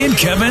and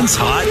Kevin's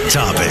Hot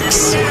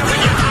Topics.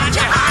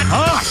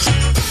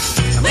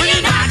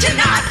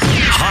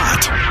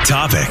 Hot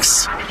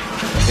Topics.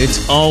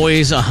 It's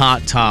always a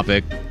hot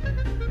topic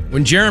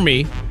when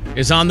Jeremy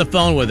is on the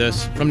phone with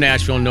us from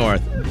Nashville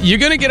North. You're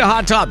going to get a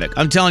hot topic.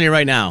 I'm telling you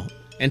right now.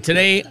 And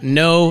today,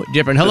 no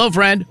different. Hello,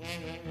 friend.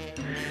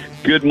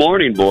 Good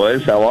morning,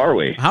 boys. How are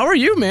we? How are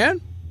you, man?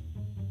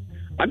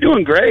 I'm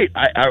doing great.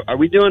 Are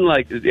we doing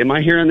am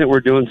I hearing that we're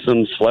doing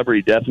some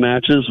celebrity death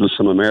matches with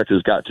some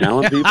America's Got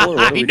Talent people? Or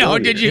what are we I know.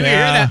 doing Did here? you hear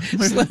that?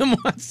 Slim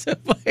wants to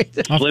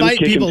fight. I'll Slim fight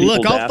kicking people.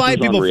 Look, people's I'll fight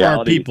asses people on for our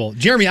reality. people.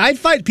 Jeremy, I'd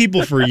fight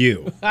people for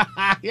you.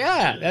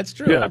 Yeah, that's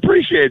true. Yeah, I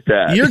appreciate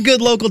that. You're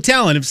good local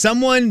talent. If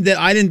someone that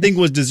I didn't think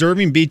was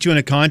deserving beat you in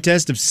a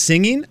contest of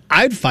singing,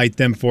 I'd fight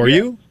them for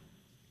you.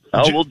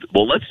 Oh,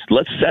 well, let's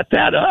set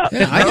that up.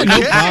 Yeah, I got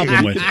no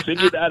problem with We it. can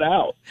figure that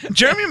out.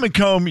 Jeremy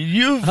McComb,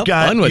 you've How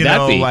got, fun would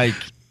that be? like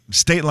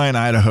State Line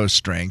Idaho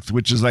strength,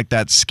 which is like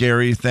that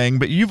scary thing.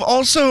 But you've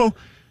also,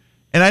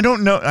 and I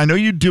don't know, I know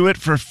you do it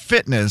for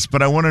fitness,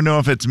 but I want to know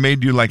if it's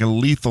made you like a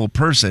lethal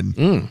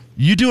person.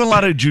 You do a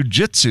lot of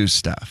jujitsu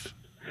stuff.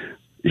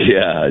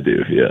 Yeah, I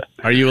do. Yeah.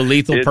 Are you a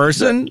lethal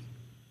person?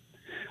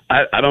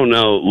 I don't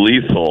know.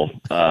 Lethal.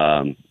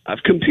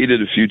 I've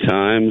competed a few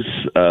times.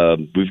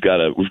 We've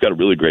got a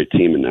really great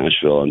team in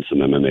Nashville and some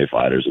MMA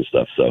fighters and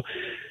stuff. So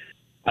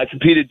I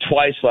competed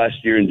twice last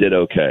year and did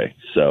okay.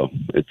 So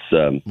it's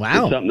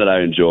something that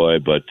I enjoy.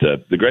 But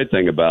the great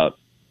thing about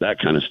that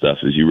kind of stuff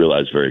is you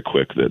realize very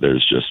quick that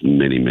there's just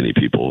many, many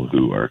people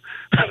who are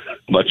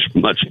much,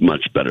 much,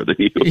 much better than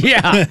you.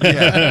 Yeah.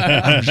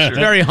 It's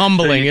very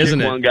humbling, You isn't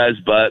kick it? one guy's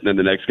butt, and then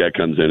the next guy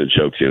comes in and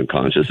chokes you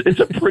unconscious. It's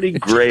a pretty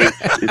great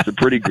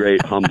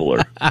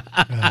humbler.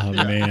 Oh,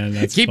 man,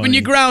 that's Keeping funny.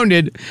 you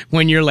grounded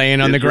when you're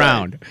laying on the That's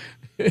right.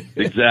 ground.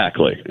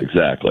 Exactly.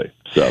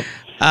 So,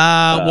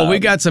 Well, we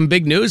got some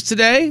big news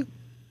today.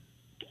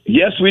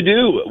 yes, we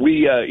do.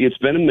 It's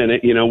been a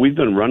minute. We've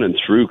been running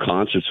through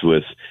concerts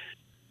with.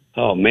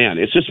 Oh man,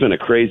 it's just been a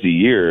crazy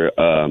year,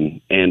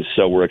 and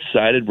so we're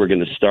excited. We're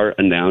going to start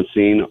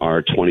announcing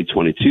our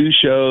 2022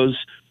 shows.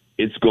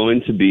 It's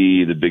going to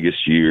be the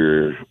biggest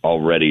year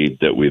already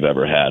that we've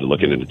ever had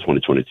looking into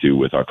 2022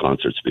 with our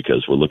concerts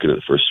because we're looking at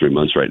the first 3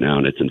 months right now,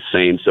 and it's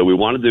insane. So we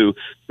wanted to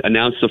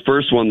announce the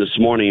first one this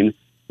morning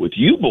with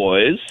you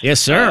boys. Yes,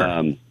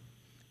 sir.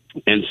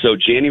 And so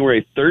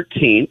January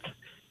 13th,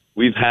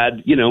 we've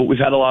had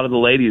a lot of the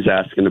ladies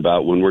asking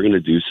about when we're going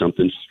to do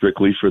something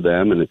strictly for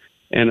them,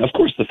 and of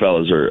course the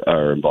fellas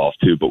are involved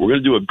too. But we're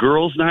going to do a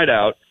girls' night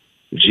out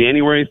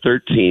January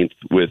 13th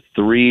with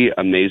 3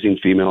 amazing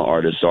female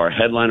artists. So our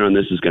headliner on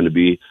this is going to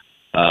be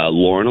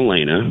Lauren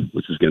Elena,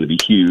 which is going to be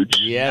huge.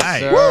 Yes, Nice.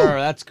 sir. Woo!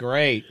 That's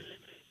great.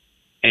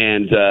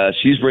 And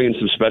she's bringing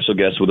some special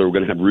guests with her. We're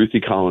going to have Ruthie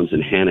Collins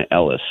and Hannah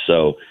Ellis.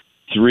 So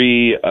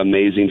 3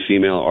 amazing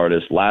female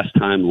artists. Last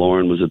time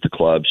Lauren was at the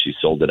club, she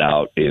sold it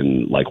out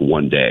in like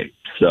one day.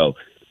 So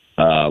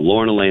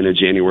Lauren Elena,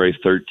 January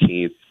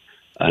 13th,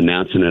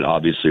 announcing it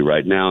obviously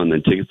right now. And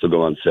then tickets will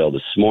go on sale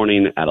this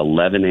morning at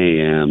 11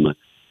 a.m.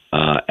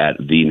 At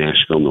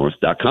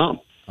thenashvillenorth.com.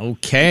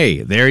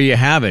 Okay, there you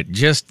have it.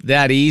 Just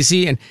that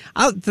easy. And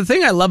the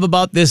thing I love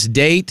about this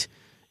date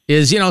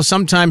is,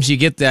 sometimes you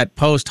get that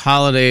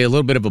post-holiday, a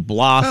little bit of a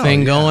blah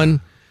thing going,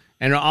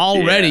 and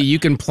already you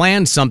can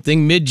plan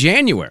something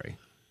mid-January.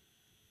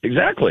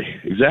 Exactly.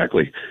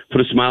 Put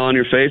a smile on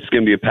your face. It's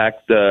going to be a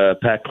packed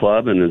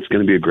club, and it's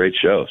going to be a great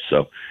show.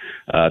 So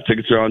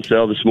tickets are on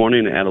sale this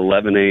morning at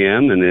 11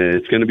 a.m., and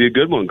it's going to be a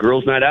good one.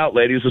 Girls' night out,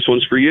 ladies. This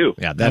one's for you.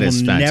 Yeah, I that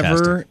is will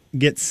fantastic. never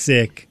get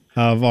sick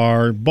of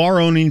our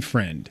bar-owning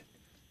friend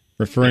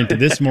referring to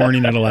this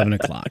morning at 11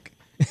 o'clock.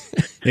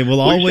 It will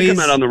We should always come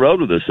out on the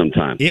road with us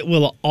sometime. It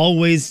will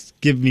always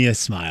give me a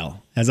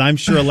smile, as I'm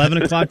sure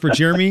 11 o'clock for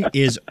Jeremy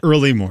is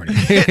early morning.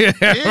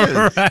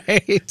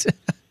 Right.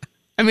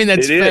 I mean,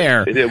 that's It is.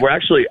 fair. It is. I'm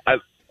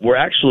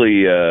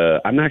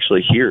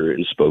actually here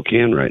in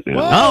Spokane right now.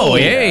 Oh,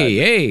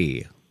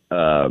 hey.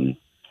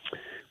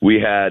 We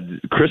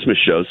had Christmas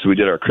shows, so we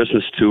did our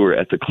Christmas tour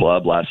at the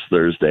club last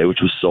Thursday, which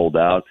was sold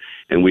out,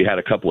 and we had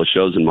a couple of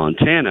shows in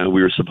Montana.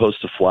 We were supposed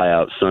to fly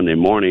out Sunday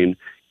morning,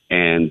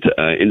 and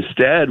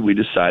instead we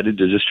decided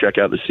to just check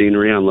out the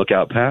scenery on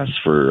Lookout Pass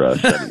for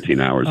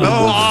 17 hours.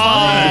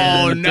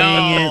 Oh, man,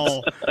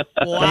 no.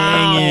 dang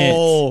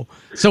Wow.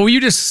 So you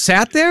just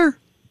sat there?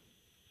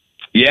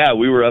 Yeah,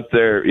 we were up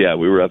there. Yeah,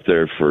 we were up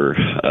there for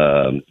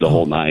the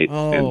whole night,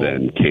 and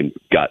then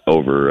got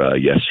over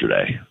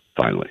yesterday.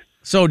 Finally.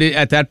 So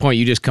at that point,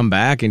 you just come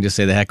back and just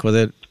say the heck with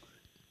it?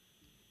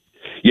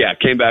 Yeah,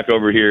 came back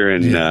over here,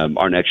 and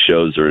our next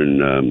shows are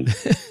in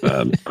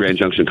Grand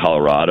Junction,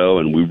 Colorado,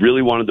 and we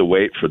really wanted to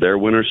wait for their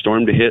winter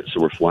storm to hit,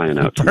 so we're flying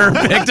out tomorrow.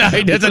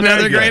 Perfect. That's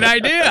another great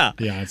idea.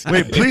 Yeah, it's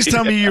Wait, please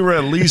tell me you were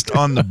at least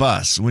on the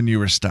bus when you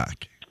were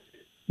stuck.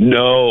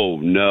 No,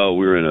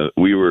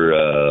 we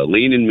were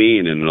lean and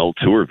mean in an old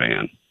tour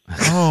van.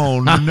 Oh,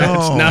 no.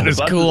 That's not as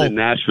Buses cool. in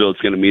Nashville.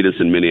 It's going to meet us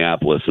in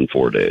Minneapolis in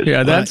 4 days.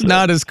 Yeah, that's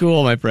not as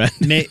cool, my friend.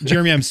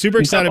 Jeremy, I'm super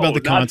excited about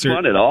the Not concert.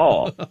 fun at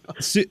all.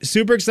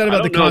 Super excited I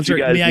about the don't know if concert.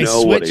 you guys May I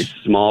know what a switch?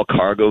 small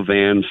cargo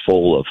van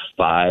full of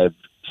 5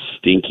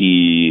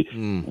 stinky,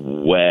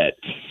 wet,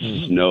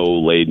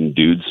 snow-laden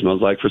dudes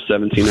smells like for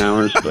 17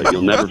 hours, but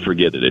you'll never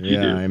forget it if you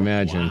do. Yeah, I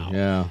imagine.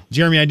 Yeah.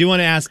 Jeremy, I do want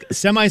to ask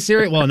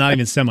semi-serious, well, not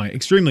even semi,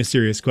 extremely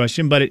serious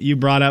question, but you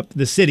brought up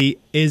the city.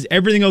 Is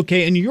everything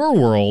okay in your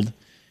world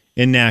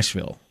in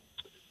Nashville?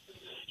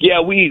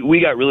 Yeah, we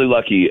got really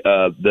lucky.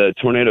 The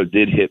tornado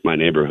did hit my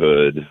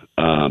neighborhood,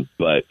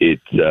 but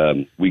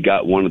we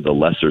got one of the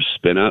lesser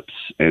spin-ups,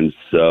 and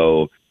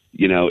so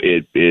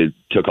it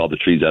took all the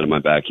trees out of my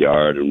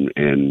backyard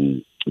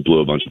and blew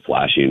a bunch of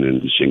flashing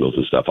and shingles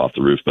and stuff off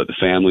the roof. But the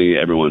family,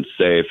 everyone's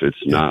safe. It's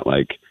not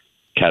like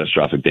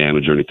catastrophic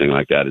damage or anything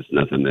like that. It's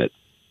nothing that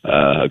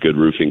a good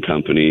roofing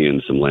company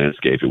and some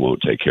landscaping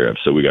won't take care of.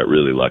 So we got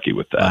really lucky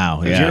with that.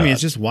 Wow. Yeah. Jeremy,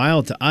 it's just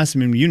wild to us. I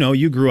mean,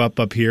 you grew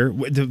up here.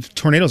 The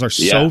tornadoes are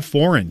so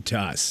foreign to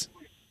us.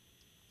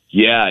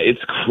 Yeah,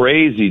 it's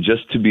crazy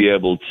just to be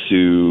able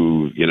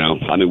to,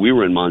 we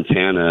were in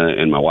Montana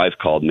and my wife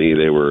called me.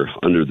 They were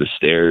under the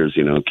stairs,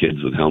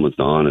 kids with helmets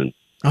on. And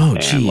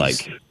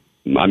geez.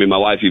 my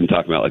wife even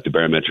talked about like the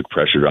barometric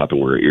pressure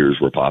dropping where her ears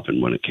were popping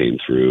when it came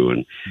through.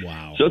 And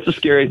wow. So it's a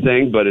scary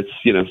thing, but it's,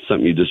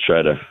 something you just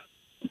try to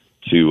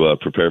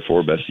prepare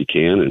for best you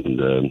can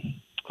and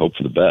hope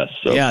for the best.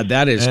 So yeah,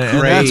 that is crazy.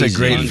 And that's a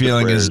great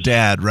feeling as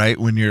dad, right?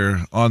 When you're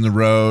on the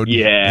road.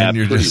 Yeah, and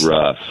you're pretty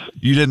rough.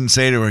 You didn't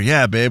say to her,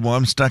 "Yeah, babe, well,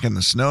 I'm stuck in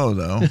the snow,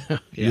 though."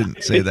 You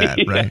didn't say that,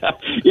 right?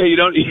 Yeah,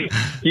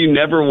 you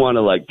never want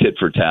to like tit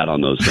for tat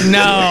on those things.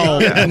 No,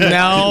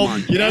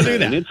 you don't do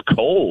that. And it's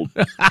cold.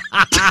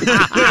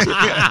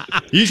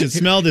 You should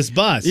smell this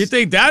bus. You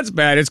think that's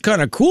bad? It's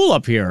kind of cool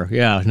up here.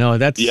 Yeah, no,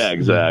 that's... Yeah,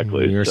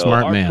 exactly. You're a so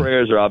smart our man.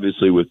 prayers are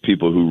obviously with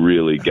people who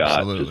really got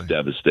Absolutely. just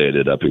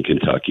devastated up in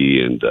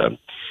Kentucky. And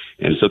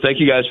so thank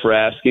you guys for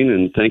asking,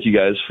 and thank you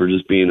guys for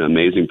just being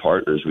amazing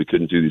partners. We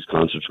couldn't do these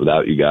concerts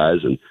without you guys,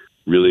 and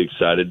really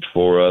excited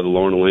for the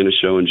Lauren Elena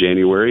show in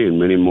January and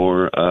many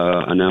more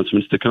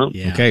announcements to come.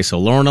 Yeah. Okay, so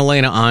Lauren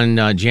Elena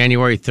on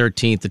January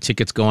 13th. The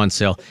tickets go on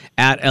sale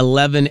at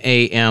 11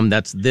 a.m.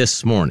 That's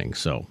this morning,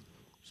 so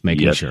just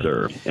making Yes, sure.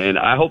 sir. And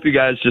I hope you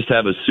guys just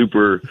have a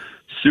super,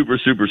 super,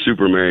 super,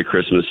 super Merry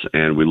Christmas,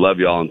 and we love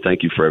y'all, and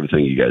thank you for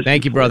everything you guys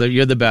Thank do you, for brother.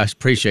 You're the best.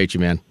 Appreciate you,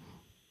 man.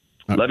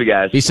 us. Love you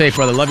guys. Be safe,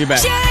 brother. Love you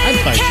back. I'd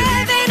fight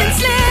Jeremy. Kevin and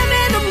Slim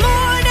in the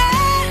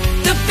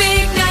morning. The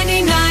big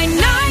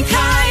 99.9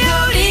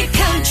 Coyote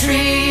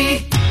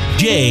Country.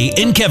 Jay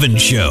and Kevin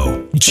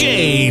Show.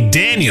 Jay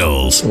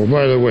Daniels. Oh,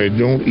 by the way,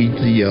 don't eat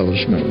the yellow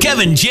snow.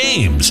 Kevin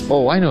James.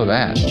 Oh, I know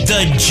that.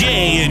 The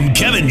Jay and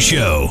Kevin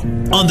Show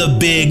on the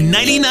big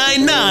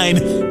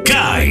 99.9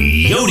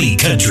 Coyote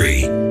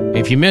Country.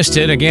 If you missed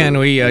it, again,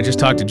 we just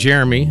talked to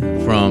Jeremy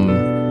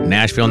from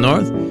Nashville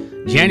North.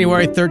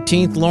 January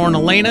 13th, Lauren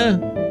Elena,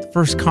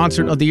 first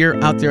concert of the year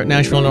out there at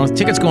Nashville North.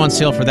 Tickets go on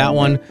sale for that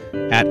one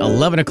at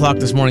 11 o'clock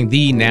this morning,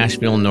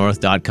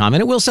 thenashvillenorth.com.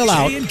 And it will sell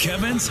out. Jay and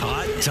Kevin's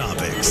Hot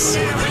Topics.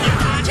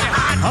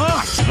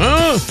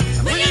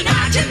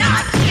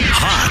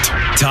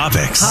 Hot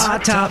Topics.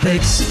 Hot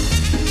Topics.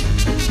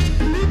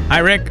 Hi,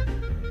 Rick.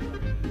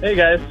 Hey,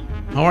 guys.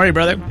 How are you,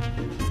 brother?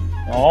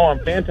 Oh,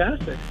 I'm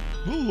fantastic.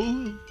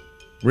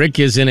 Rick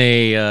is in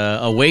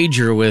a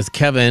wager with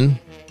Kevin.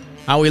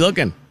 How are we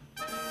looking?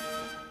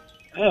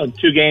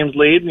 2 games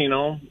lead,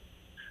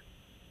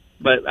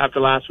 But after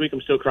last week,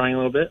 I'm still crying a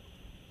little bit.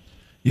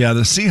 Yeah,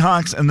 the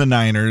Seahawks and the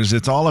Niners,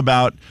 it's all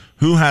about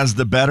who has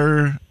the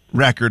better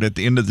record at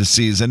the end of the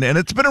season. And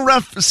it's been a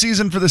rough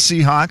season for the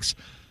Seahawks.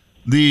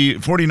 The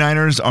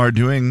 49ers are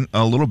doing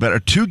a little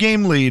better.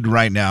 2-game lead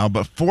right now,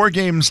 but 4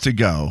 games to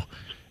go.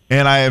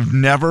 And I have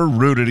never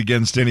rooted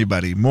against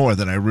anybody more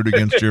than I root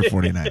against your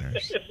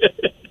 49ers.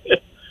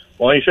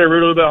 Well, you should have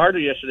rooted a little bit harder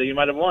yesterday. You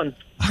might have won.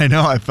 I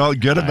know. I felt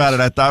good about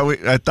it. I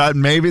thought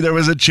maybe there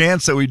was a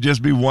chance that we'd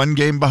just be 1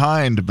 game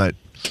behind, but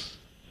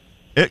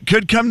it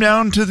could come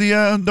down to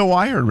the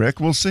wire, Rick.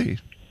 We'll see.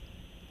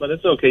 But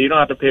it's okay. You don't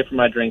have to pay for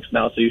my drinks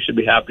now, so you should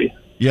be happy.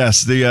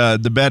 Yes,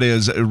 the bet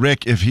is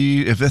Rick. If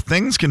the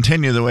things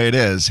continue the way it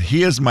is,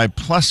 he is my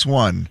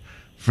 +1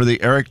 for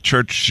the Eric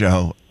Church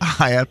show.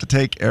 I have to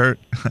take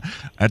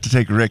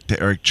Rick to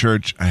Eric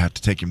Church. I have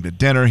to take him to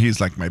dinner.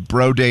 He's like my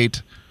bro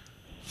date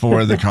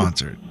for the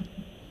concert.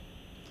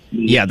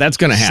 Yeah, that's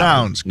going to happen.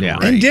 Sounds yeah.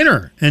 great.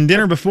 And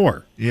dinner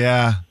before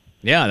Yeah.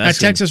 Yeah, at that's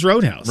Texas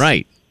Roadhouse.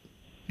 right.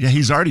 Yeah,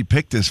 he's already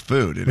picked his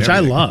food. And Which I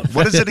everything. love.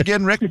 What is it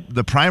again, Rick?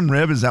 The prime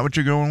rib? Is that what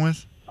you're going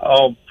with?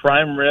 Oh,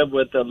 prime rib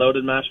with the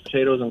loaded mashed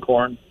potatoes and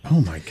corn.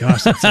 Oh my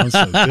gosh, that sounds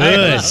so That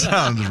good.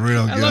 sounds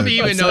real good. I love he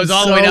even That knows sounds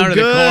all the way so down to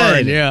the good.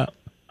 corn. Yeah.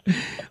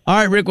 All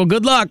right, Rick. Well,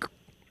 good luck.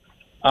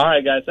 All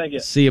right, guys. Thank you.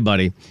 See you,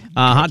 buddy.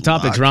 Hot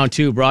Topics Round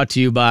 2 brought to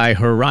you by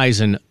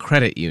Horizon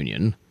Credit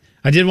Union.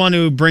 I did want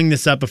to bring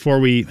this up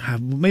before we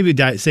maybe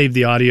save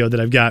the audio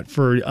that I've got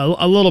for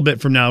a little bit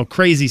from now.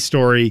 Crazy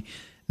story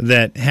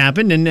that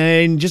happened,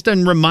 and just a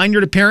reminder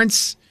to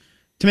parents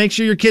to make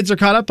sure your kids are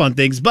caught up on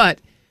things. But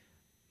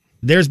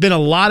there's been a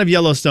lot of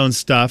Yellowstone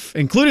stuff,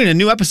 including a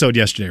new episode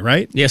yesterday,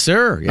 right? Yes,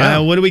 sir. Yeah.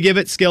 What do we give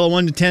it? Scale of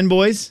 1 to 10,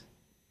 boys?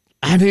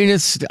 I mean,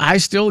 I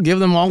still give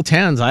them all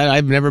 10s.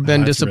 I've never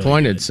been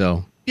disappointed. Really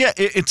so Yeah,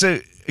 it's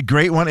a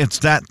great one. It's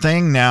that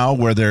thing now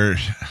where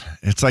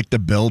it's like the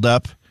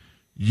build-up.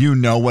 You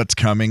know what's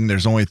coming.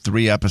 There's only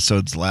 3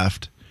 episodes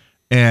left.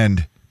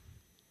 And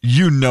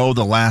you know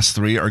the last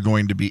 3 are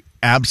going to be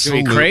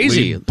absolutely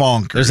crazy.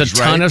 Bonkers. There's a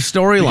ton of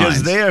storylines.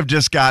 Because they have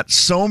just got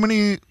so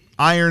many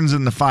irons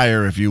in the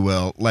fire, if you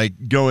will,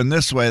 like going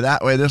this way,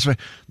 that way, this way.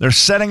 They're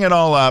setting it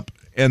all up,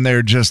 and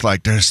they're just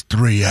like, there's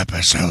 3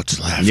 episodes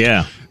left.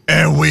 Yeah.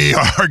 And we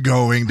are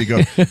going to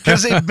go.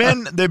 Because they've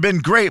been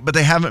great, but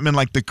they haven't been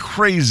like the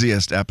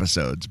craziest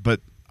episodes. But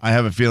I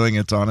have a feeling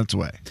it's on its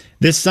way.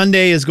 This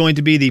Sunday is going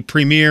to be the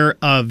premiere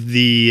of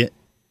the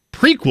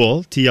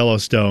prequel to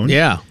Yellowstone.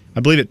 Yeah. I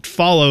believe it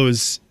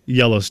follows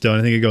Yellowstone.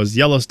 I think it goes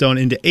Yellowstone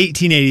into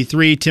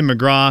 1883. Tim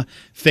McGraw,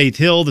 Faith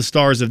Hill, the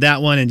stars of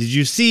that one. And did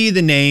you see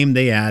the name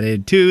they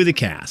added to the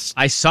cast?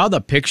 I saw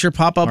the picture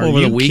pop up Are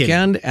over the you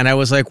weekend, and I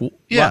was like,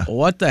 Yeah.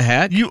 what the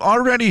heck? You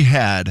already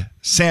had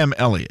Sam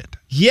Elliott.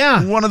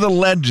 Yeah. One of the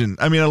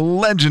a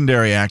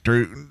legendary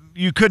actor.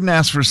 You couldn't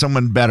ask for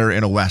someone better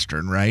in a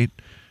Western, right?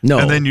 No.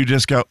 And then you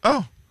just go,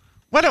 oh,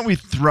 why don't we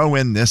throw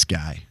in this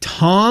guy?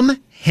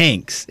 Tom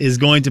Hanks is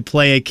going to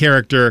play a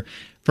character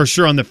for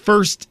sure on the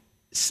first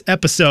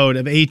episode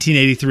of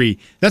 1883.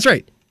 That's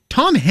right.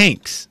 Tom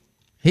Hanks.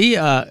 He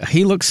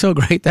looks so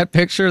great, that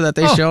picture that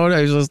they showed.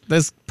 It was just,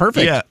 that's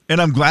perfect. Yeah,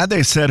 and I'm glad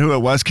they said who it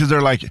was because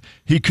they're like,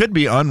 he could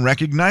be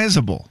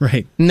unrecognizable.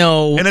 Right.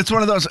 No. And it's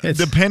one of those,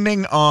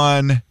 depending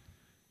on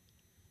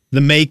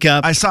the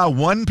makeup. I saw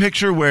one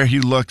picture where he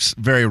looks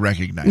very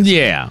recognizable.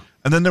 Yeah.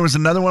 And then there was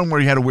another one where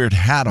he had a weird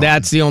hat on.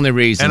 That's the only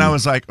reason. And I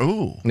was like,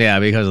 ooh. Yeah,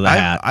 because of the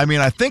hat. I mean,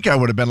 I think I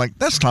would have been like,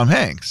 that's Tom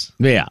Hanks.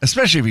 Yeah.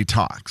 Especially if he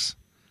talks.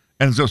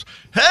 And goes,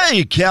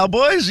 hey,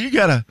 cowboys, you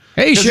got to.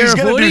 Hey, Sheriff He's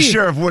going to Woody. do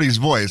Sheriff Woody's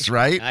voice,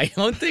 right? I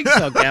don't think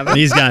so, Kevin.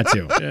 He's got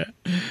to.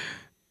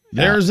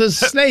 There's a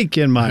snake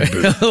in my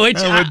boot. Which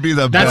That would be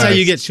the That's best. how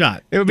you get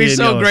shot. it would be in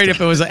so great if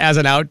Yellowstone. it was as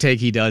an outtake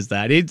he does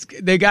that.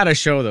 They got to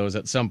show those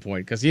at some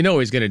point because you know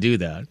he's going to do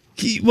that.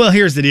 Well,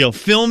 here's the deal.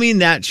 Filming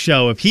that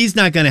show, if he's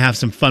not going to have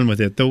some fun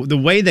with it, the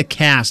way the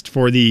cast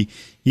for the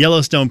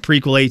Yellowstone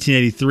prequel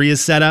 1883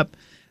 is set up,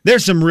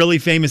 there's some really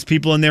famous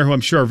people in there who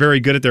I'm sure are very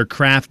good at their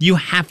craft. You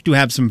have to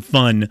have some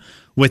fun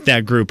with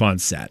that group on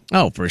set.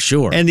 Oh, for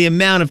sure. And the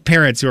amount of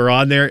parents who are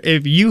on there,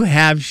 if you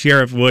have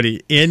Sheriff Woody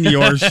in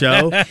your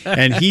show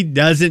and he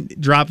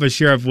doesn't drop a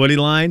Sheriff Woody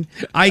line,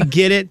 I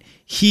get it.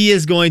 He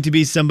is going to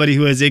be somebody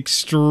who is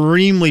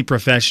extremely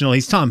professional.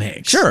 He's Tom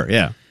Hanks. Sure,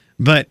 yeah.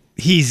 But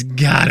he's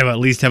got to at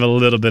least have a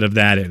little bit of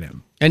that in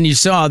him. And you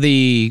saw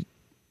the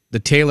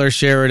Taylor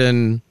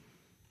Sheridan,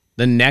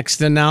 the next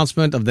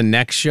announcement of the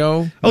next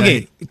show.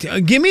 Okay,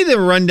 give me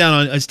the rundown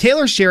on, is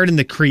Taylor Sheridan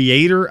the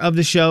creator of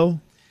the show?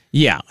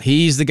 Yeah,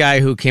 he's the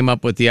guy who came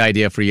up with the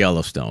idea for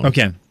Yellowstone.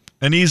 Okay.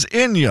 And he's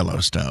in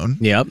Yellowstone.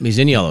 Yep, he's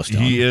in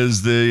Yellowstone. He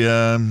is the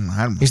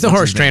He's the what's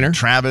horse his name? trainer.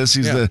 Travis.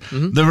 He's the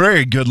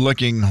very good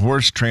looking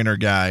horse trainer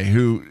guy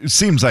who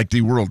seems like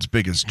the world's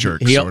biggest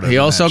jerk. He sort of, in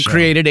also that show.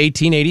 created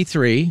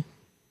 1883.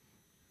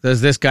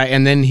 There's this guy,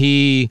 and then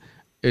he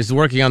is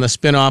working on the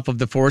spinoff of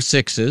the Four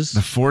Sixes.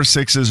 the 4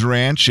 Sixes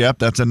Ranch. Yep,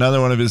 that's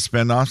another one of his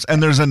spinoffs.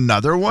 And there's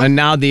another one. And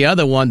now the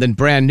other one, the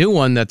brand new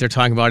one that they're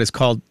talking about is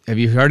called, have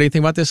you heard anything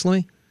about this,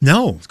 Lee?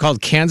 No. It's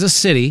called Kansas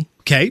City,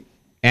 Okay.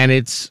 and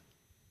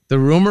the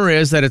rumor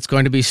is that it's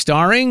going to be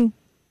starring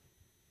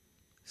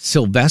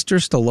Sylvester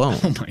Stallone.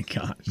 Oh, my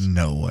gosh.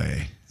 No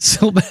way.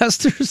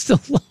 Sylvester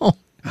Stallone.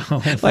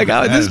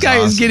 That This is guy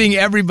is awesome. getting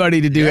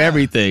everybody to do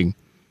everything.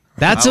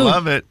 I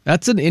love it.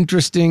 That's an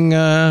interesting.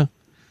 I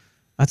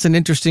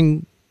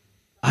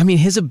mean,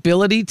 his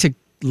ability to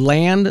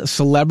land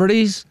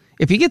celebrities.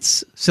 If he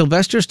gets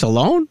Sylvester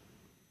Stallone,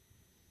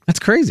 that's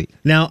crazy.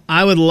 Now,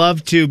 I would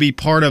love to be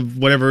part of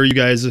whatever you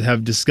guys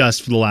have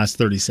discussed for the last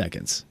 30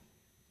 seconds.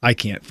 I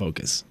can't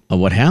focus.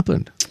 What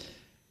happened?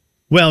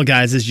 Well,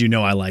 guys, as you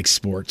know, I like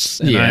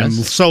sports. And Yes. I'm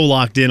so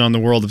locked in on the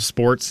world of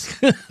sports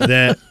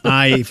that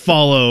I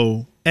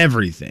follow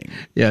everything,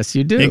 Yes,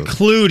 you do.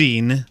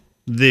 including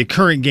the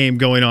current game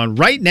going on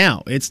right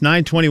now. It's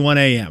 9:21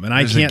 a.m., and I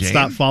There's a can't game?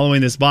 stop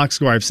following this box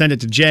score. I've sent it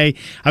to Jay.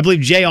 I believe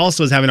Jay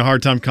also is having a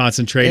hard time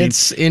concentrating.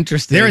 It's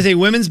interesting. There is a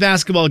women's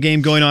basketball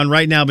game going on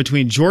right now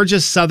between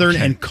Georgia Southern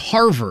and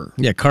Carver.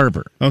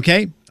 Carver.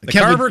 Okay? The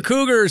Carver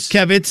Cougars.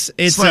 Kev, it's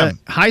Slim,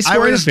 a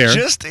high-scoring I was affair.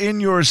 just in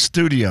your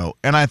studio,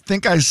 and I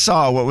think I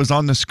saw what was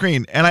on the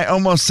screen, and I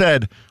almost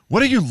said,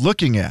 what are you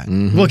looking at?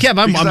 Well, Kev,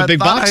 I'm Because a I big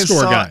thought box I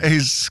score saw guy. a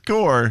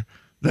score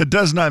that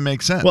does not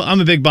make sense. Well, I'm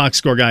a big box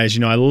score guy, as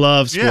you know. I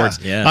love sports.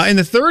 Yeah. Yes. In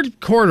the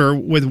third quarter,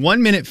 with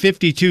 1 minute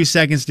 52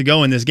 seconds to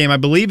go in this game, I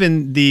believe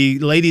in the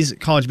ladies'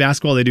 college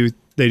basketball, they do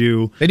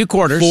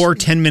quarters. 4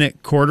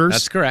 10-minute quarters.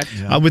 That's correct.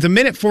 With 1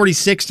 minute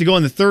 46 to go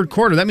in the third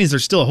quarter, that means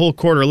there's still a whole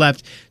quarter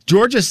left.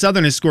 Georgia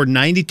Southern has scored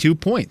 92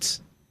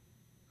 points.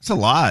 It's a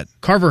lot.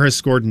 Carver has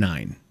scored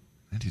 9.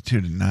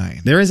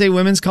 92-9. There is a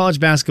women's college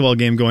basketball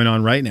game going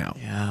on right now.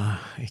 Yeah.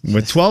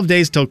 With 12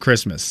 days till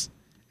Christmas.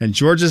 And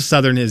Georgia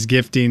Southern is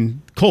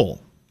gifting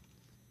Cole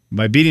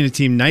by beating a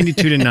team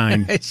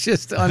 92-9. It's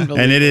just unbelievable.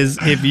 And it is,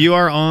 if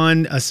you're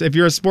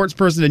a sports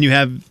person and you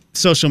have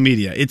social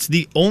media, it's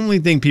the only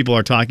thing people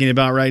are talking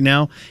about right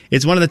now.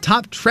 It's one of the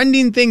top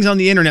trending things on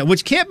the internet,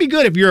 which can't be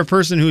good if you're a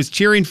person who's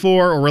cheering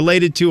for or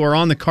related to or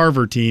on the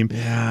Carver team.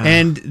 Yeah.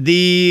 And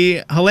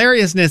the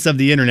hilariousness of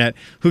the internet,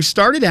 who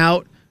started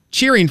out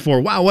cheering for,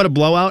 wow, what a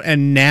blowout,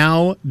 and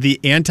now the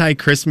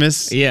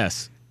anti-Christmas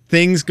Yes.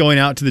 things going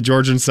out to the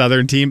Georgia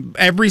Southern team.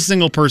 Every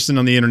single person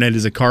on the internet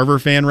is a Carver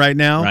fan right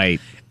now.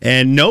 Right.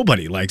 And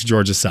nobody likes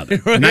Georgia Southern.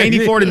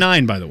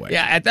 94-9, by the way.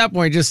 Yeah, at that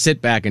point, just sit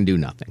back and do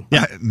nothing.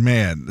 Yeah.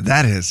 Man,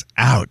 that is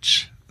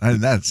ouch.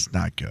 That's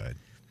not good.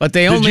 But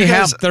they Did only you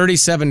have guys-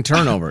 37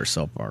 turnovers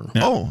so far.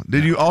 Oh,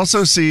 did you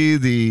also see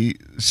the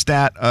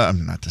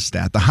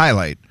the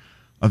highlight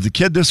of the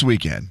kid this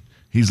weekend?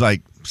 He's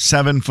like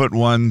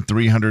 7'1",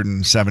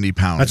 370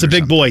 pounds. That's a or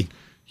big something. boy.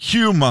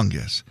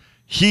 Humongous.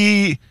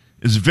 He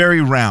is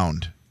very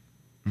round.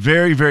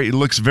 Very, very,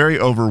 looks very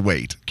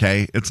overweight,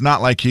 okay? It's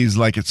not like he's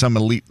like some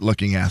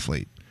elite-looking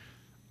athlete.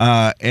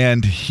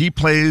 And he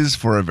plays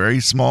for a very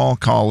small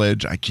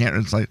college. I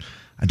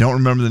don't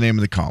remember the name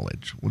of the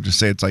college. We'll just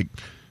say it's like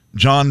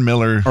John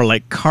Miller. Or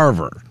like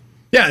Carver.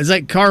 Yeah, it's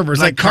like Carver.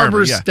 It's like Carver,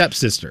 Carver's yeah.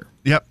 stepsister.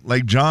 Yep,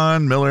 like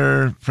John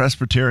Miller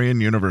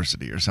Presbyterian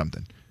University or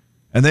something.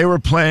 And they were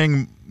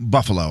playing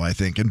Buffalo, I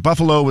think. And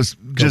Buffalo was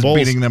just Bulls.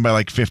 beating them by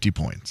like 50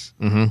 points.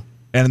 Mm-hmm.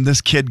 And this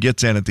kid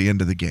gets in at the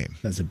end of the game.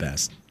 That's the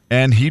best.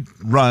 And he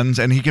runs,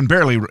 and he can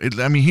barely,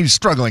 he's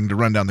struggling to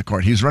run down the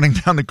court. He's running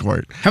down the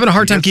court. Having a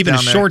hard time keeping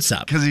his shorts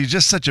up. Because he's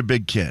just such a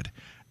big kid.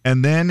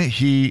 And then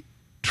he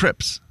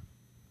trips,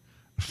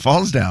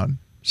 falls down,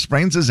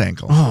 sprains his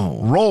ankle,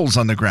 rolls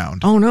on the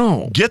ground. Oh,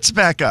 no. Gets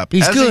back up.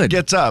 He's As good. he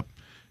gets up,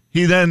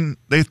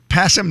 they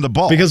pass him the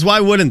ball. Because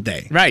why wouldn't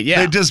they? Right,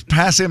 yeah. They just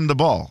pass him the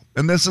ball.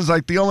 And this is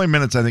like the only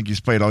minutes I think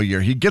he's played all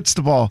year. He gets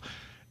the ball,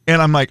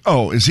 and I'm like,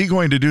 oh, is he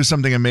going to do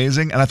something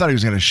amazing? And I thought he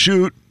was going to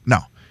shoot. No.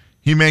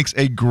 He makes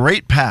a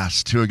great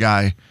pass to a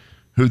guy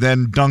who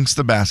then dunks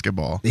the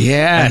basketball.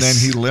 Yes. And then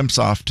he limps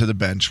off to the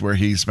bench where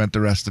he spent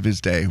the rest of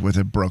his day with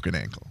a broken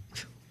ankle.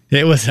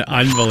 It was an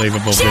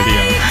unbelievable video.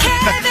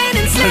 Kevin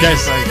and Slim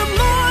Guys, in the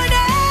morning.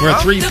 We're a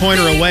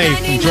three-pointer away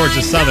from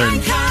Georgia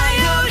Southern.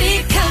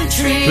 Coyote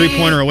Country.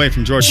 Three-pointer away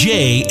from Georgia.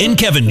 Jay and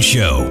Kevin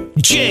Show.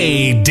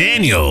 Jay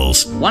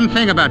Daniels. One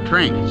thing about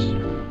trains,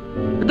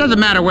 it doesn't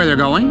matter where they're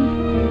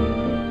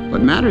going.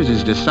 What matters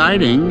is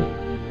deciding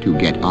to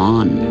get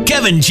on.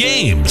 Kevin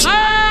James.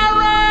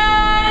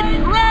 Merry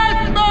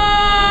Christmas!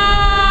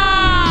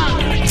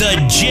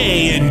 The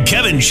Jay and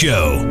Kevin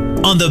Show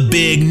on the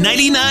Big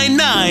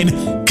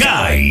 99.9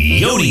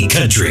 Coyote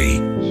Country.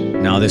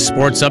 Now, this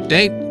sports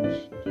update.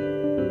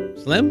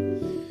 Slim?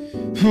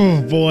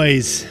 Oh,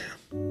 boys.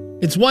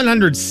 It's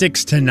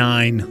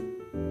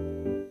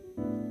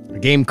 106-9. A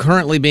game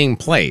currently being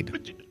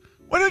played.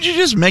 Why don't you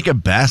just make a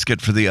basket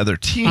for the other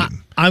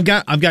team? I've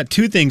got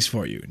two things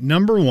for you.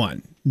 Number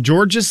one,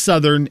 Georgia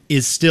Southern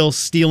is still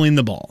stealing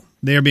the ball.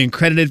 They are being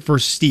credited for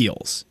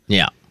steals.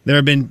 Yeah. There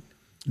have been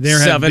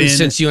 7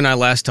 since you and I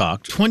last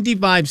talked.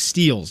 25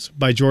 steals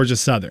by Georgia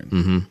Southern.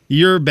 Mm-hmm.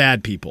 You're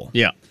bad people.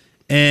 Yeah.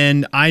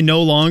 And I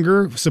no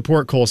longer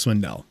support Cole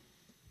Swindell.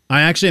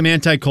 I actually am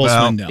anti-Cole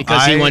Swindell.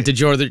 Because he went to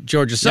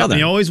Georgia Southern.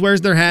 He always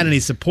wears their hat and he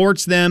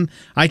supports them.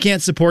 I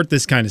can't support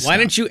this kind of stuff. Why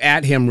don't you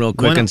at him real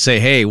quick and say,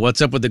 hey,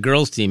 what's up with the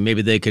girls team?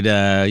 Maybe they could,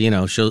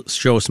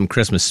 show some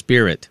Christmas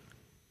spirit.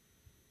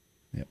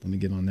 Yep, let me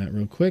get on that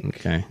real quick.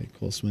 Okay.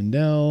 Cole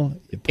Swindell.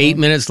 8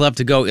 minutes left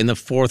to go in the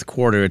fourth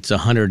quarter. It's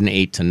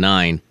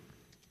 108-9.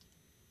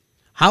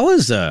 How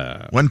is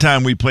One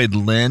time we played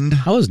Lind.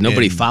 How is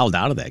nobody fouled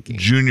out of that game?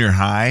 Junior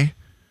high,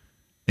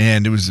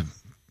 and it was a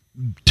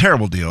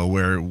terrible deal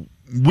where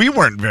we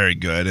weren't very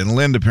good, and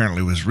Lind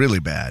apparently was really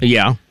bad.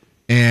 Yeah.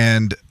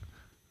 And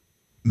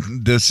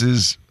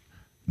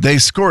they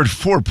scored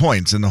 4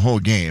 points in the whole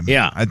game.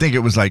 Yeah. I think it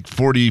was like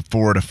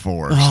 44-4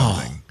 or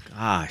something.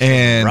 Gosh,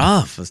 And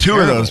rough. That's two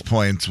terrible. of those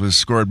points was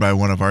scored by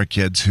one of our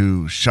kids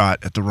who shot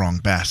at the wrong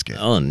basket.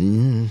 Oh,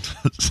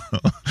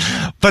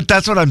 But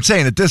that's what I'm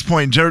saying. At this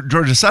point,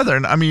 Georgia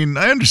Southern, I mean,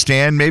 I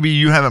understand. Maybe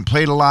you haven't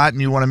played a lot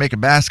and you want to make a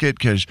basket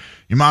because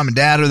your mom and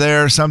dad are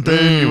there or something.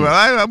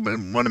 I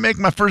want to make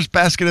my first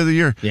basket of the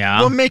year. Yeah.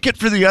 Well, make it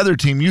for the other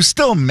team. You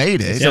still made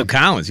it. it still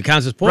counts. It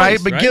counts as points. Right?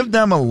 But give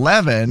them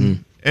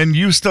 11 and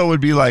you still would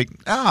be like,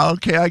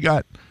 okay, I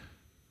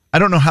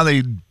don't know how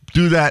they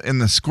do that in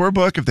the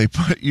scorebook if they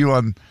put you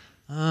on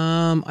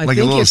I like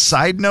a think little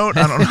side note.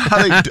 I don't know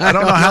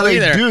how they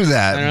do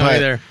that. I don't know but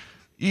either.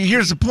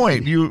 Here's the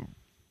point. You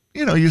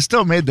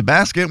still made the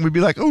basket and we'd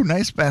be like, oh,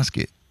 nice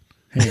basket.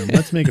 Hang on,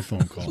 let's make a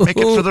phone call. Make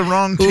it for the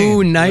wrong team. Ooh,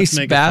 Let's nice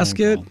make a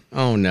basket. phone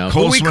Oh no.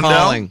 Cole Who are we Swindell?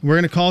 calling? We're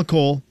gonna call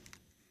Cole.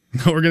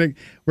 We're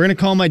gonna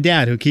call my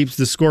dad who keeps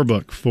the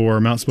scorebook for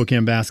Mount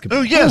Spokane basketball.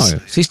 Oh, yes. Oh,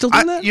 is he still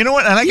doing that? You know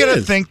what? And I got to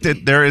is. think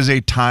that there is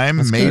a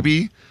time,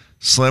 maybe,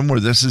 Slim,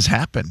 where this has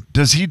happened.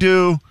 Does he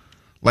do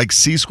like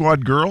C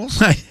Squad girls?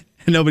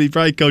 And nobody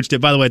probably coached it.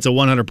 By the way, it's a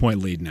 100-point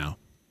lead now.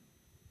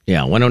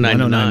 Yeah, 109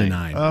 to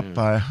 109 to 9. Up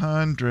by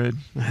 100.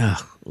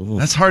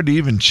 That's hard to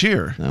even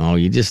cheer. No,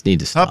 you just need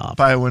to stop. Up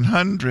by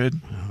 100.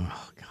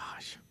 Oh,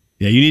 gosh.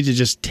 Yeah, you need to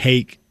just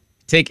take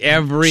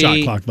every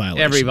shot clock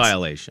violations. Every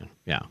violation.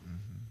 Yeah.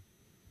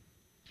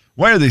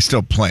 Why are they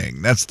still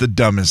playing? That's the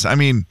dumbest. I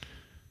mean,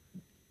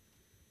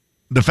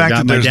 the fact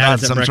that there's not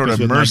some sort of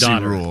mercy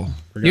rule.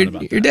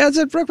 Your dad's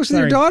at breakfast with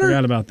your daughter?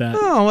 Forgot about that.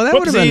 Oh, well, that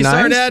would have been nice.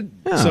 Sorry, Dad.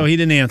 Yeah. So he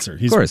didn't answer.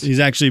 Of course. He's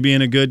actually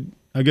being a good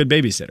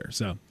babysitter.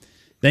 So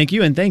thank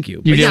you and thank you.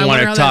 You But didn't I want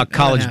wonder to how talk that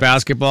college happened.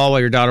 basketball while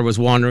your daughter was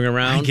wandering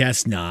around? I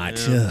guess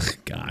not. Ugh,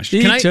 gosh.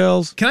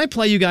 Details. Can I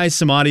play you guys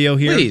some audio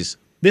here? Please.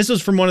 This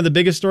was from one of the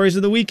biggest stories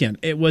of the weekend.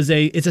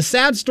 It's a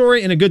sad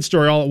story and a good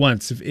story all at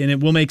once, and it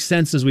will make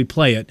sense as we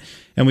play it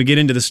and we get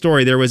into the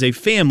story. There was a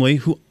family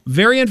who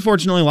very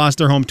unfortunately lost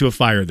their home to a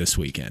fire this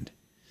weekend.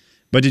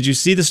 But did you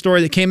see the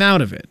story that came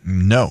out of it?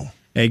 No.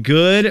 A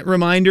good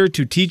reminder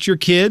to teach your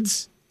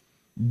kids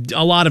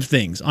a lot of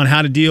things on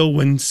how to deal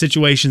when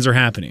situations are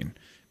happening.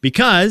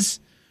 Because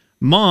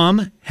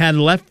mom had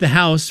left the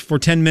house for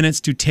 10 minutes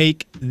to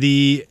take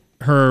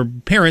her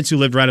parents, who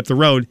lived right up the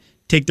road,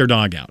 take their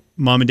dog out.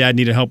 Mom and dad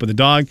needed help with the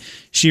dog.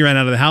 She ran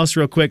out of the house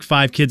real quick,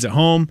 5 kids at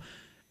home,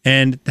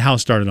 and the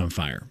house started on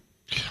fire.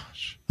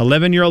 Gosh.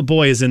 11-year-old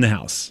boy is in the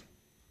house.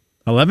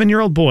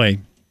 11-year-old boy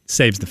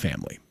saves the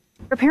family.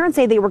 Her parents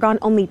say they were gone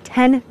only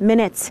 10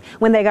 minutes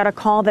when they got a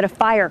call that a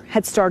fire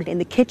had started in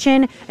the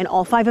kitchen and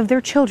all 5 of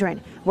their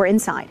children were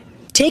inside.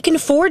 Taken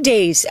 4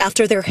 days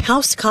after their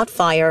house caught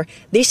fire,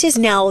 this is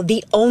now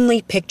the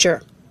only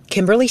picture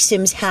Kimberly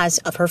Sims has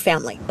of her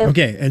family.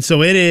 Okay, and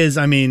so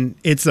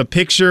it's a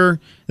picture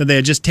that they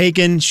had just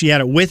taken. She had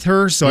it with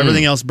her, so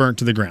everything else burnt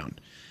to the ground.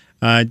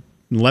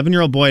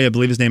 11-year-old boy, I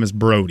believe his name is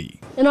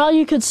Brody. And all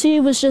you could see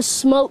was just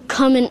smoke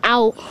coming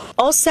out.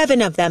 All 7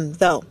 of them,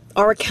 though,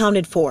 are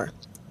accounted for.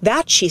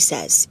 That, she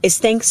says, is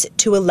thanks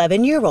to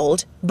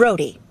 11-year-old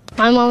Brody.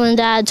 My mom and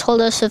dad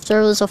told us if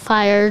there was a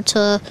fire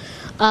to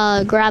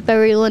grab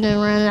everyone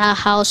and run out of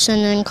the house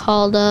and then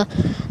call the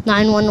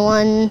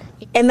 911.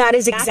 And that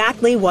is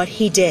exactly what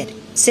he did.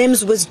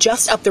 Sims was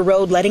just up the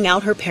road letting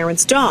out her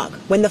parents' dog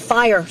when the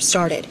fire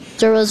started.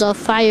 There was a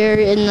fire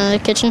in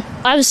the kitchen.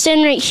 I was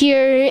standing right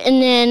here,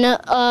 and then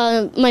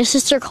my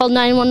sister called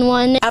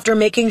 911. After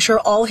making sure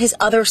all his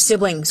other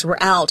siblings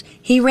were out,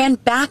 he ran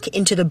back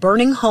into the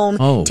burning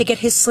home to get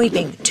his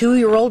sleeping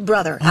 2-year-old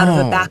brother out of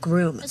the back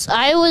room.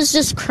 I was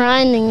just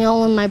crying and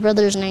yelling my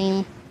brother's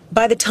name.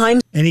 By the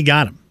time... And he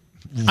got him.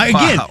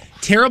 Again,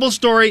 terrible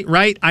story,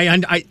 right?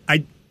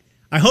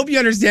 I hope you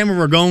understand where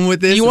we're going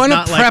with this. You want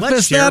to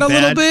preface that a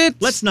little bit?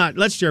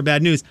 Let's share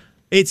bad news.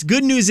 It's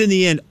good news in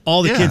the end.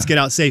 All the kids get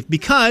out safe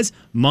because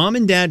mom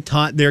and dad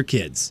taught their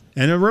kids.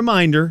 And a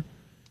reminder,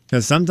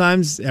 because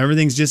sometimes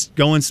everything's just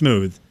going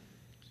smooth.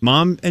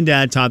 Mom and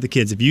dad taught the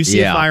kids, if you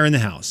see a fire in the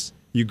house,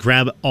 you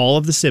grab all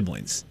of the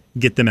siblings,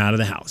 get them out of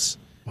the house.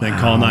 Then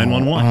call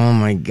 911. Oh,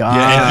 my gosh.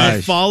 Yeah, and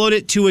he followed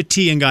it to a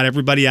T and got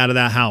everybody out of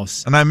that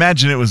house. And I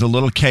imagine it was a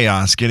little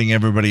chaos getting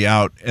everybody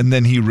out. And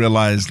then he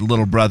realized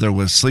little brother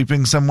was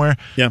sleeping somewhere.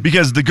 Yeah.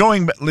 Because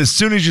as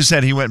soon as you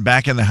said he went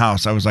back in the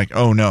house, I was like,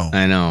 oh, no.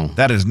 I know.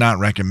 That is not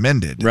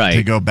recommended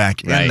to go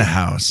back in the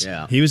house.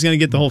 Yeah. He was going to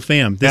get the whole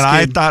fam.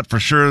 I thought for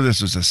sure this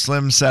was a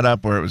slim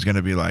setup where it was going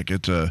to be like,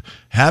 it's a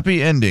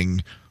happy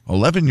ending.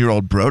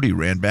 11-year-old Brody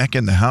ran back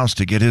in the house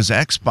to get his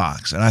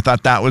Xbox. And I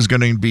thought that was going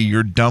to be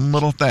your dumb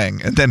little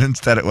thing. And then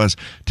instead it was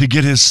to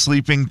get his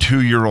sleeping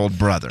 2-year-old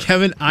brother.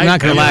 Kevin, I'm not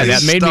going to lie.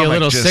 That made me a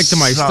little sick to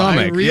my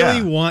stomach. I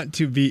really want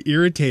to be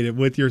irritated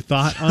with your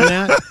thought on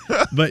that.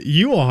 But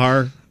you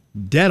are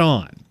dead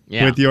on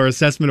with your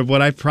assessment of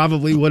what I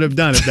probably would have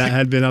done if that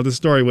had been how the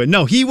story went.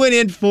 No, he went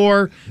in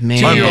for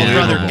 2-year-old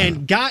brother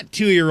and got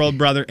 2-year-old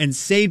brother and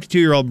saved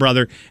 2-year-old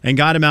brother and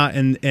got him out.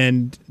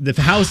 And the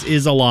house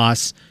is a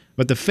loss.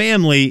 But the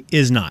family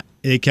is not.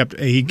 He kept all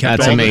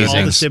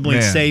the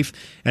siblings safe.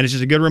 And it's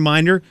just a good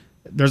reminder.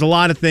 There's a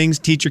lot of things.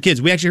 Teach your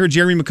kids. We actually heard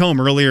Jeremy McComb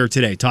earlier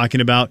today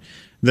talking about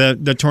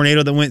the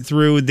tornado that went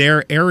through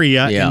their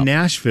area in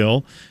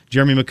Nashville.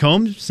 Jeremy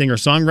McComb,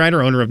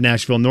 singer-songwriter, owner of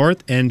Nashville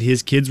North, and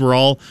his kids were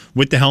all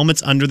with the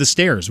helmets under the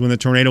stairs when the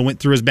tornado went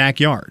through his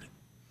backyard.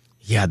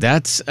 Yeah,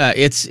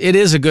 it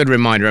is a good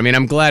reminder. I mean,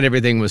 I'm glad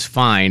everything was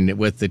fine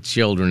with the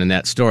children in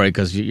that story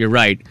because you're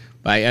right.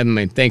 I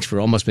mean, thanks for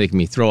almost making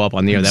me throw up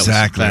on the air. That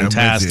was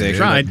fantastic.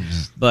 Tried.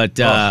 But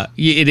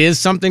it is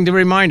something to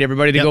remind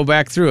everybody to go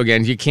back through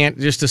again. You can't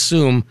just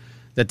assume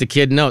that the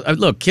kid knows.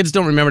 Look, kids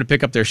don't remember to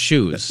pick up their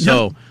shoes.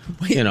 So,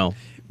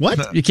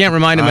 what? You can't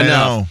remind them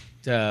enough.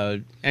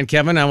 And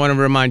Kevin, I want to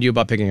remind you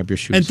about picking up your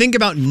shoes. And think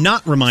about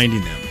not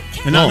reminding them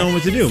and not knowing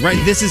what to do. Right?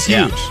 This is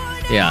huge.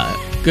 Yeah.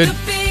 Good.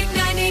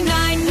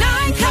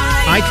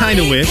 I kind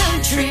of wish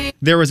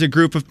there was a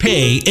group of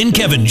Jay and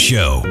Kevin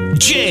Show.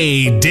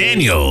 Jay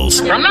Daniels.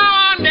 From now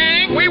on,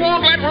 gang, we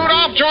won't let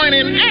Rudolph join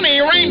in any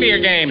reindeer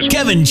games.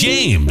 Kevin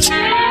James.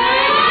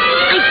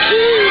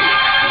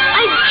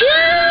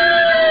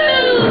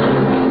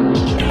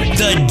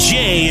 The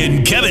Jay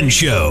and Kevin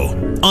Show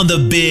on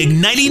the Big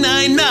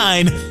 99.9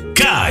 9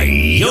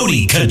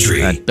 Coyote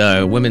Country.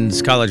 That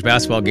women's college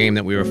basketball game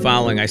that we were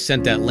following, I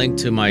sent that link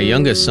to my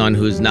youngest son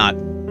who's not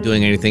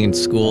doing anything in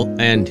school,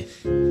 and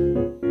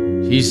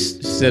he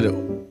said,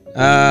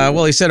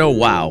 he said, oh,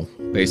 wow,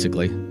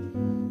 basically.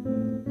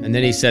 And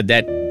then he said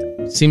that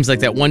seems like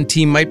that one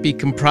team might be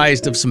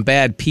comprised of some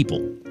bad people.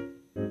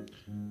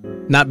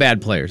 Not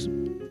bad players,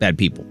 bad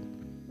people.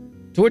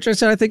 To which I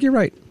said, I think you're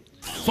right.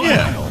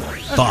 Yeah.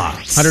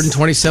 Thoughts.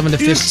 127 to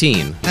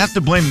 15. Have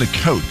to blame the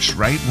coach,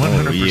 right?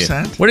 100%. Oh,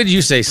 yeah. What did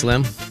you say,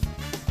 Slim?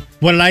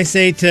 What did I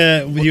say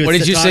to you? What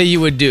did you say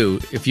you would do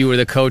if you were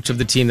the coach of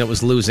the team that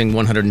was losing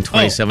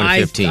 127 to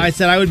 15? I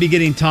said I would be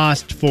getting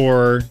tossed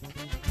for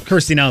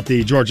cursing out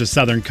the Georgia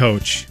Southern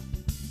coach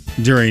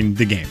during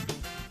the game.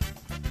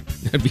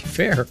 That'd be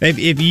fair.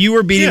 If you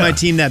were beating my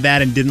team that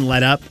bad and didn't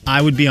let up,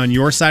 I would be on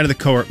your side of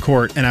the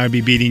court and I would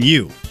be beating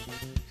you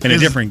in a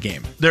different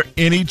game. Is there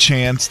any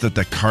chance that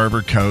the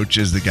Carver coach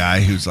is the guy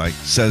who's like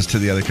says to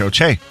the other coach,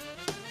 hey,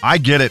 I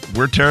get it.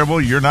 We're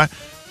terrible. You're not.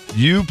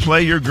 You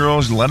play your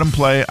girls. Let them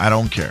play. I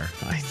don't care.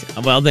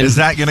 Well, then, is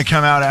that going to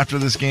come out after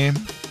this game?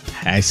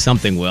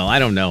 Something will. I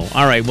don't know.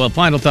 All right. Well,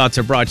 final thoughts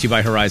are brought to you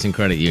by Horizon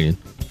Credit Union.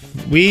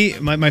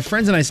 My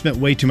friends and I spent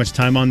way too much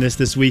time on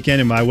this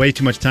weekend, and by way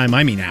too much time,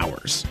 I mean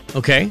hours.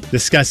 Okay.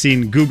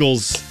 Discussing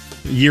Google's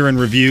year in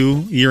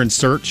review, year in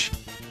search,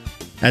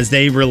 as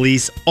they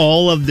release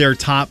all of their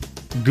top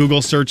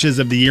Google searches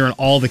of the year in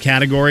all the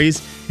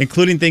categories,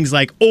 including things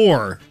like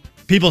or,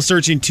 people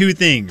searching two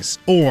things,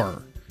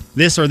 or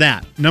this or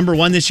that. Number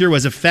one this year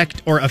was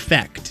effect or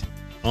effect.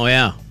 Oh,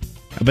 yeah.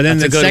 But then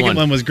the second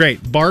one was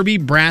great. Barbie,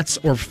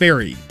 Bratz, or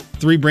Fairy.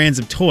 3 brands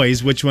of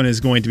toys. Which one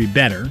is going to be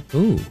better?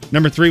 Ooh.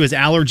 Number 3 was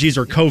allergies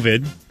or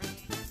COVID.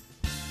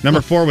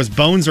 Number 4 was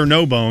bones or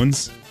no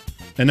bones.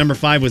 And number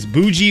 5 was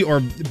bougie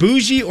or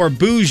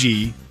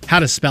bougie. How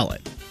to spell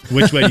it?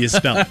 Which way do you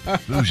spell it?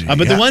 Bougie,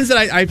 but the ones that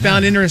I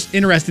found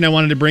interesting, I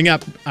wanted to bring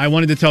up. I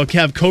wanted to tell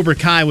Kev, Cobra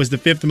Kai was the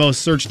 5th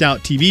most searched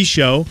out TV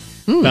show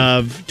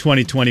of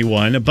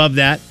 2021. Above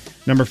that,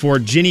 number 4,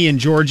 Ginny in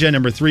Georgia.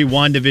 Number 3,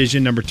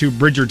 WandaVision. Number 2,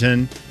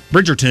 Bridgerton.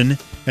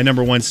 And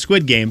number 1,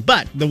 Squid Game.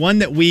 But the one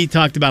that we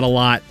talked about a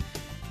lot,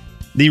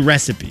 the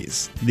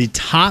recipes. The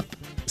top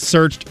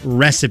searched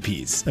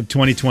recipes of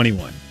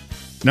 2021.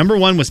 Number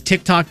 1 was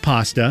TikTok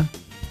pasta,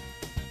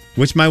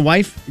 which my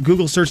wife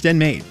Google searched and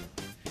made.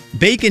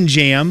 Bacon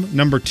jam,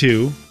 number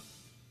 2.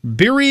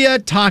 Birria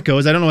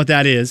tacos, I don't know what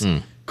that is.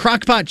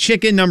 Crockpot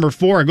chicken, number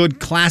 4, a good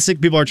classic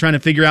people are trying to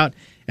figure out.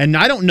 And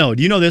I don't know,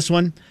 do you know this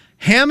one?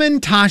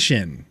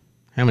 Hamantashen.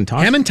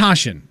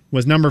 Hamantashen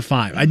was number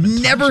 5. I'd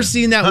never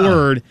seen that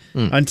word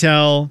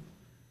until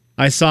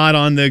I saw it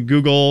on the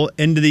Google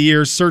end of the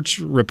year search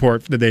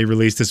report that they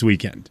released this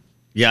weekend.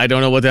 Yeah, I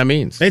don't know what that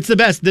means. It's the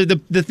best.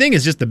 The thing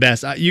is just the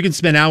best. You can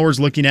spend hours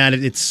looking at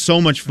it. It's so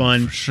much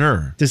fun. For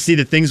sure. To see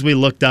the things we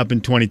looked up in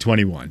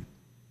 2021.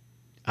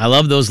 I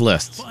love those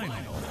lists.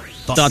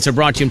 Thoughts are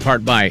brought to you in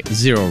part by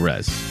Zero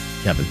Res.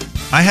 Kevin.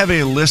 I have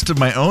a list of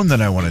my own that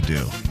I want to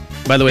do.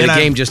 By the way, the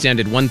game just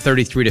ended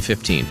 133 to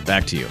 15.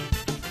 Back to you.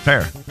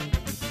 Fair.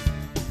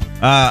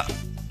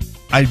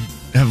 I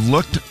have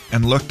looked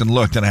and looked and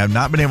looked, and I have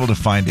not been able to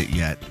find it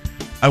yet.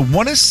 I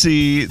want to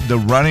see the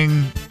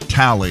running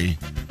tally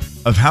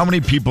of how many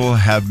people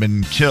have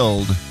been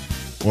killed,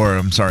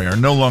 are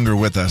no longer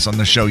with us on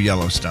the show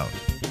Yellowstone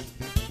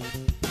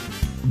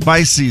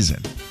by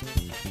season.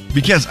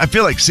 Because I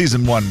feel like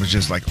season 1 was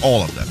just like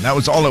all of them. That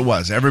was all it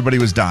was. Everybody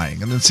was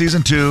dying. And then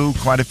season 2,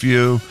 quite a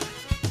few.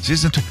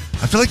 Season 2.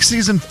 I feel like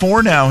season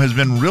 4 now has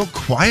been real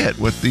quiet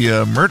with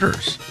the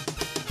murders.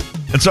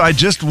 And so I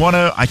just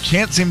I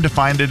can't seem to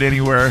find it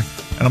anywhere.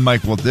 And I'm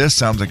like, well, this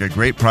sounds like a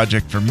great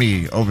project for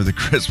me over the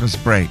Christmas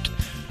break,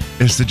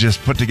 is to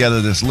just put together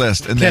this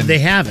list. And then they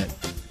have it.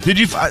 Did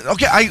you?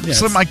 Okay,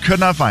 Slim, I could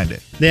not find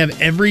it. They have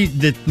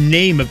the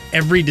name of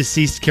every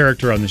deceased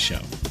character on the show.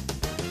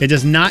 It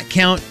does not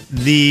count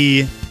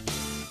the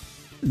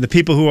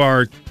people who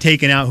are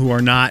taken out who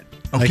are not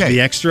like the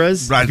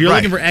extras. Right, if you're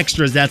looking for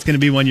extras, that's going to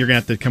be one you're going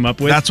to have to come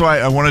up with. That's why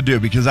I want to do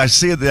it, because I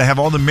see it. They have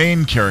all the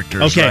main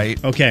characters,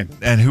 right? Okay.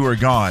 And who are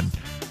gone.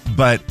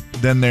 But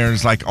then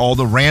there's like all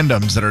the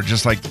randoms that are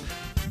just like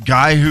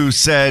guy who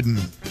said,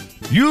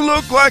 "You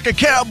look like a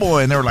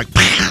cowboy," and they were like,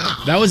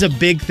 that was a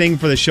big thing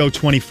for the show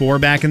 24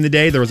 back in the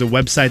day. There was a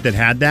website that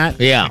had that.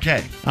 Yeah.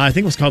 Okay. I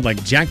think it was called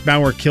like Jack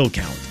Bauer Kill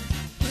Count.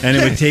 And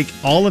it would take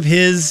all of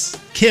his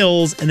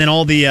kills and then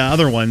all the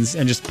other ones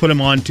and just put them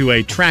onto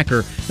a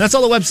tracker. That's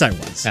all the website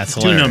was. That's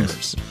 2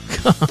 hilarious. numbers.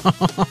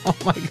 Oh,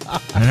 my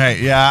God. All right.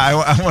 Yeah,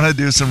 I want to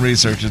do some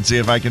research and see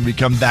if I can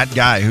become that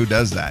guy who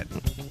does that.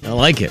 I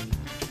like it.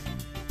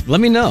 Let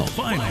me know.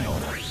 Final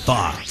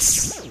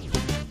thoughts.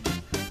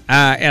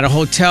 At a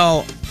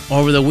hotel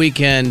over the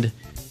weekend,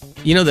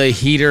 you know the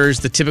heaters,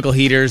 the typical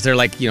heaters, they're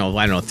like,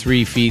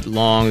 3 feet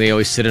long. They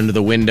always sit under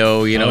the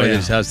window, yeah. It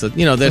just has those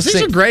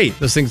things are great.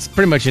 Those things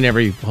pretty much in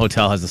every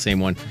hotel has the same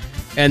one.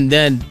 And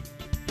then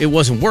it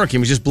wasn't working.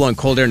 It was just blowing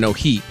cold air, no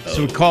heat.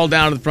 So we called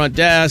down to the front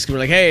desk. We're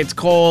like, hey, it's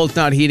cold. It's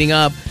not heating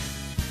up.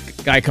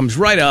 Guy comes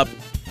right up,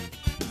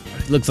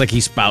 looks like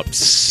he's about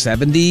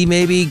 70,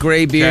 maybe,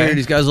 gray beard. Okay.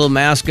 He's got his little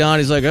mask on.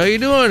 He's like, how you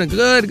doing?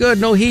 Good.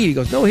 No heat. He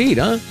goes, no heat,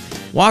 huh?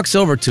 Walks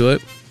over to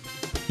it.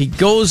 He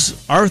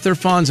goes Arthur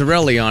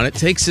Fonzarelli on it,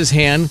 takes his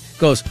hand,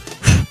 goes,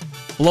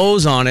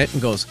 blows on it,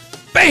 and goes,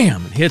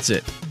 bam, and hits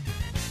it.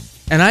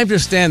 And I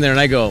just stand there and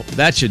I go,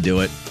 that should do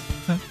it.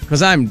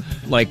 Because I'm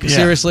like,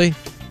 seriously?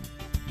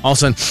 All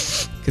of a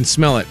sudden, can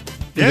smell it.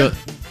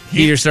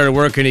 Heater started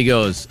working.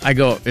 I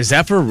go, is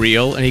that for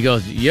real? And he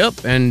goes,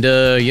 yep. And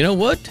you know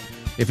what?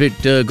 If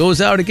it goes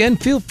out again,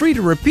 feel free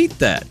to repeat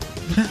that.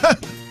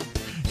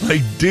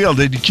 Like, deal.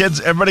 Did you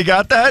kids, everybody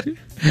got that?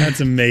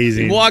 That's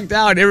amazing. He walked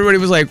out. Everybody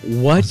was like,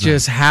 what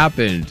just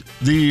happened?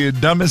 The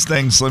dumbest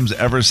thing Slim's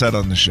ever said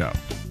on the show.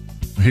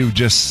 He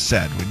just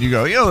said, when you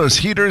go, those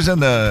heaters in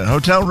the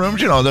hotel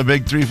rooms, the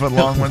big 3-foot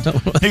long ones.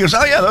 He goes,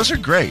 oh, yeah, those are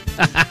great.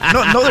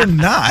 No, they're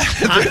not.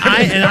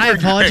 I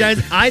apologize.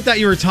 Great. I thought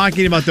you were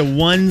talking about the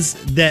ones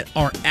that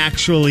are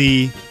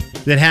actually,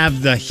 that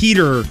have the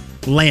heater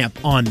lamp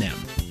on them.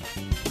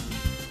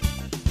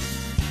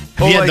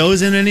 Have you had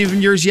those in any of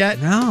yours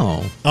yet?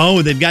 No.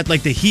 Oh, they've got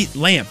like the heat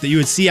lamp that you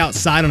would see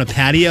outside on a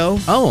patio.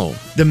 Oh.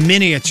 The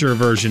miniature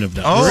version of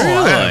those. Oh,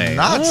 really? I have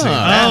not seen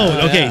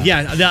that. Oh, okay.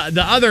 Yeah.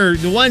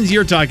 The ones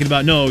you're talking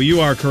about, no, you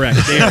are correct.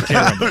 They are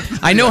terrible.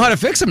 I know how to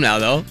fix them now,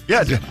 though.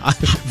 Yeah.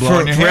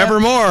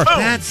 Forevermore.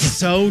 That's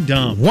so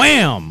dumb.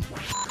 Wham!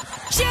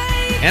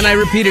 And I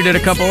repeated it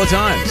a couple of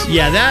times.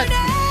 Yeah,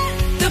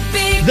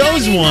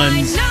 those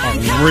ones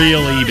are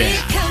really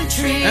bad.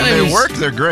 And they work. They're great.